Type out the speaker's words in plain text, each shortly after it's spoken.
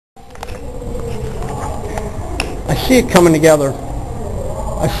I see it coming together.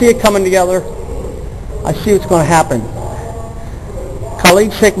 I see it coming together. I see what's going to happen.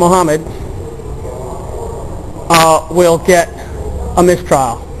 Khalid Sheikh Muhammed will get a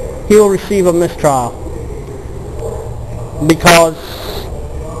mistrial. He will receive a mistrial because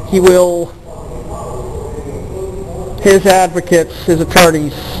his advocates, his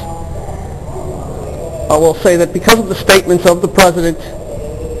attorneys, will say that because of the statements of the President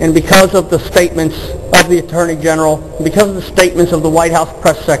and because of the statements of the Attorney General, and because of the statements of the White House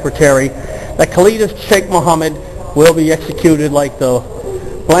Press Secretary, that Khalid Sheikh Muhammed will be executed like the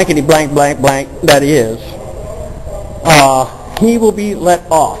blankety blank blank blank that he is. He will be let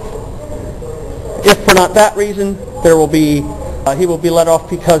off. If for not that reason, he will be let off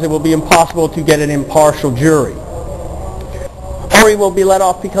because it will be impossible to get an impartial jury. Or he will be let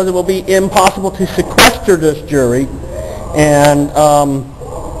off because it will be impossible to sequester this jury. And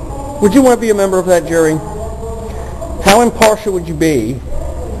would you want to be a member of that jury? How impartial would you be?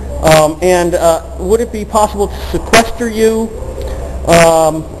 And would it be possible to sequester you?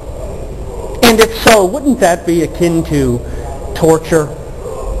 And if so, wouldn't that be akin to torture?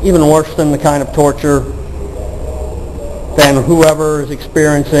 Even worse than the kind of torture than whoever is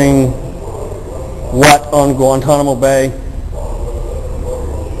experiencing what on Guantanamo Bay?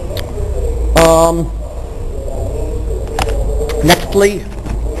 Nextly,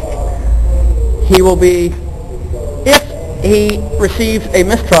 he will be, if he receives a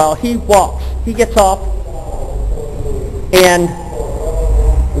mistrial, he walks, he gets off, and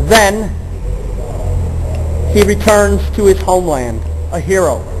then he returns to his homeland, a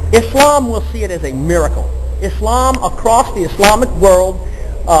hero. Islam will see it as a miracle. Islam across the Islamic world,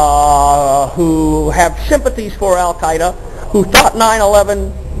 who have sympathies for Al-Qaeda, who thought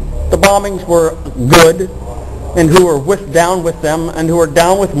 9/11, the bombings were good, and who are down with them, and who are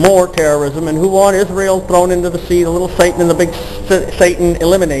down with more terrorism, and who want Israel thrown into the sea, the little Satan and the big Satan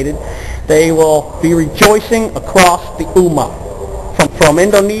eliminated, they will be rejoicing across the Ummah, from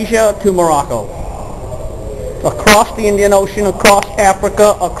Indonesia to Morocco, across the Indian Ocean, across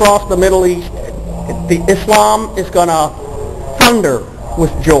Africa, across the Middle East. The Islam is going to thunder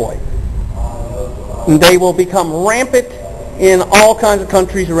with joy. And they will become rampant in all kinds of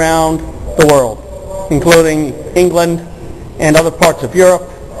countries around the world, including England and other parts of Europe.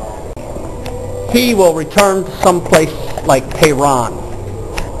 He will return to some place like Tehran.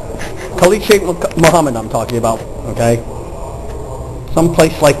 Khalid Sheikh Muhammed I'm talking about, okay? Some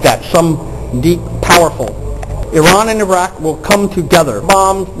place like that, some deep, powerful. Iran and Iraq will come together.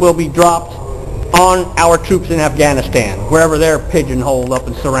 Bombs will be dropped on our troops in Afghanistan, wherever they're pigeonholed up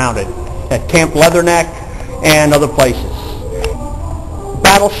and surrounded, at Camp Leatherneck and other places.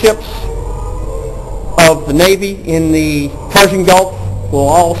 Battleships of the Navy in the Persian Gulf will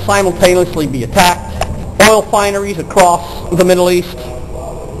all simultaneously be attacked. Oil fineries across the Middle East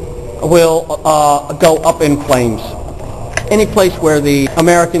will go up in flames. Any place where the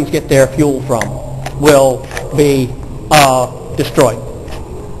Americans get their fuel from will be destroyed.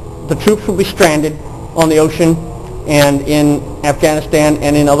 The troops will be stranded on the ocean and in Afghanistan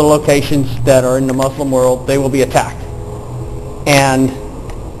and in other locations that are in the Muslim world. They will be attacked. And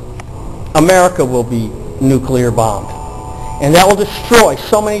America will be nuclear bombed. And that will destroy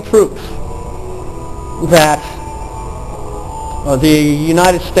so many troops that the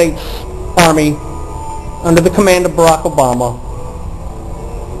United States Army, under the command of Barack Obama,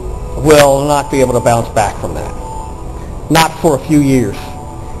 will not be able to bounce back from that. Not for a few years.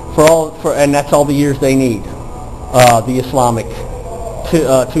 And that's all the years they need, the Islamic,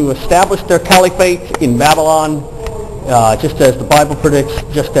 to establish their caliphate in Babylon, just as the Bible predicts,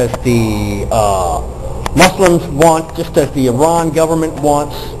 just as the Muslims want, just as the Iran government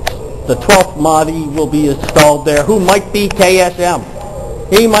wants. The 12th Mahdi will be installed there, who might be KSM.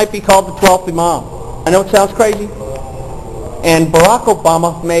 He might be called the 12th Imam. I know it sounds crazy. And Barack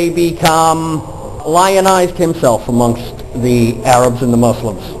Obama may become lionized himself amongst the Arabs and the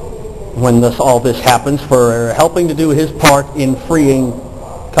Muslims when all this happens, for helping to do his part in freeing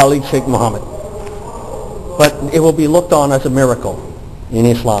Khalid Sheikh Muhammed. But it will be looked on as a miracle in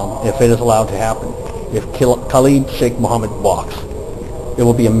Islam if it is allowed to happen. If Khalid Sheikh Muhammed walks, it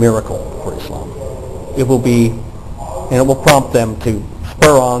will be a miracle for Islam. It will be, and it will prompt them to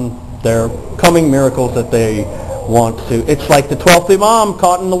spur on their coming miracles that they want to. It's like the 12th Imam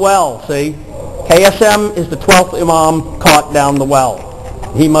caught in the well, see? KSM is the 12th Imam caught down the well.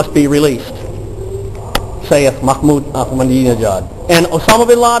 He must be released, saith Mahmoud Ahmadinejad. And Osama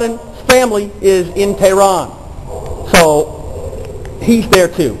bin Laden's family is in Tehran. So he's there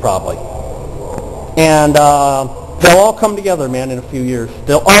too, probably. And they'll all come together, man, in a few years.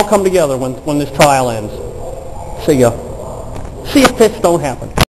 They'll all come together when this trial ends See ya. See if this don't happen.